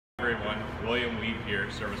Everyone, William Weed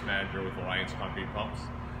here, Service Manager with Alliance Concrete Pumps.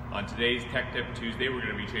 On today's Tech Tip Tuesday, we're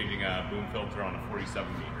going to be changing a boom filter on a 47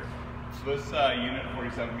 meter. So this unit,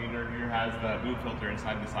 47 meter here, has the boom filter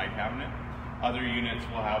inside the side cabinet. Other units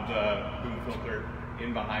will have the boom filter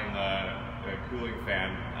in behind the cooling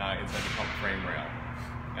fan inside the pump frame rail.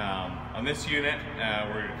 On this unit,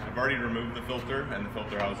 I've already removed the filter and the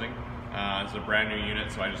filter housing. It's a brand new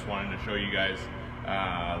unit, so I just wanted to show you guys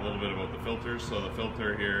a little bit about the filters. So the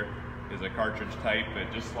filter here is a cartridge type.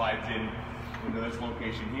 It just slides into this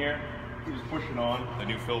location here. You just push it on, the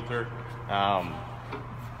new filter.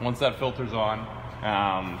 Once that filter's on,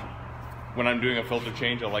 when I'm doing a filter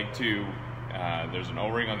change, I like to, there's an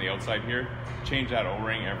O-ring on the outside here. Change that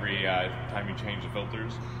O-ring every time you change the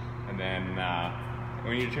filters. And then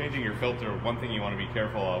when you're changing your filter, one thing you want to be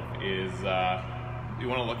careful of is you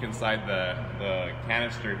want to look inside the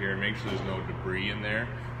canister here, make sure there's no debris in there.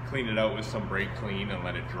 Clean it out with some brake clean and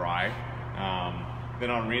let it dry. Then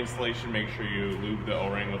on reinstallation, make sure you lube the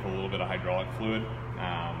O-ring with a little bit of hydraulic fluid.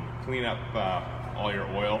 Clean up all your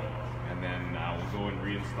oil, and then we'll go and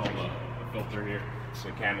reinstall the filter here,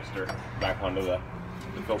 the canister, back onto the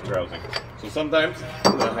filter housing. So sometimes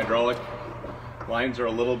the hydraulic lines are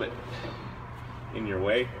a little bit in your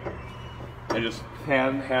way. I just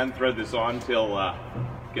hand thread this on till it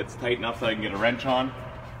gets tight enough so I can get a wrench on.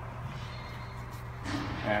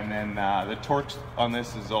 And then the torque on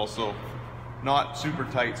this is also not super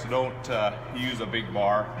tight, so don't use a big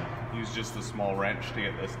bar. Use just a small wrench to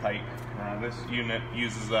get this tight. This unit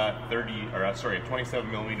uses a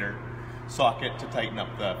 27 millimeter socket to tighten up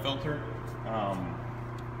the filter.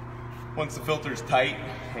 Once the filter's tight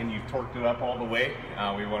and you've torqued it up all the way,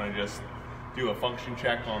 we want to just do a function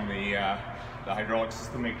check on the hydraulic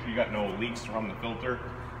system, make sure you got no leaks from the filter.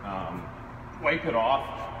 Wipe it off,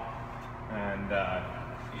 and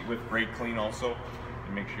with brake clean also,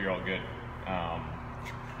 and make sure you're all good.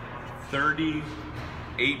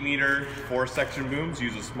 38 meter 4-section booms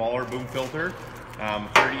use a smaller boom filter.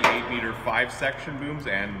 38 meter 5-section booms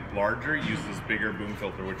and larger use this bigger boom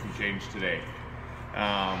filter, which we changed today.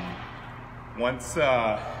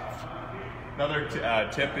 Another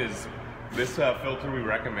tip is this filter we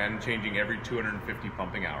recommend changing every 250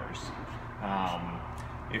 pumping hours.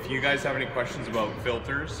 If you guys have any questions about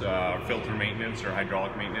filters, filter maintenance or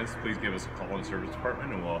hydraulic maintenance, please give us a call in the service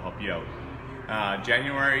department and we'll help you out.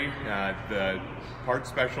 January, the part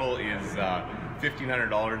special is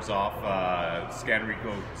 $1,500 off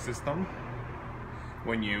Scanrico system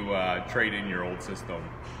when you trade in your old system.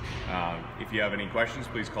 If you have any questions,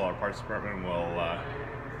 please call our parts department and we'll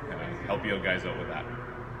help you guys out with that.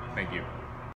 Thank you.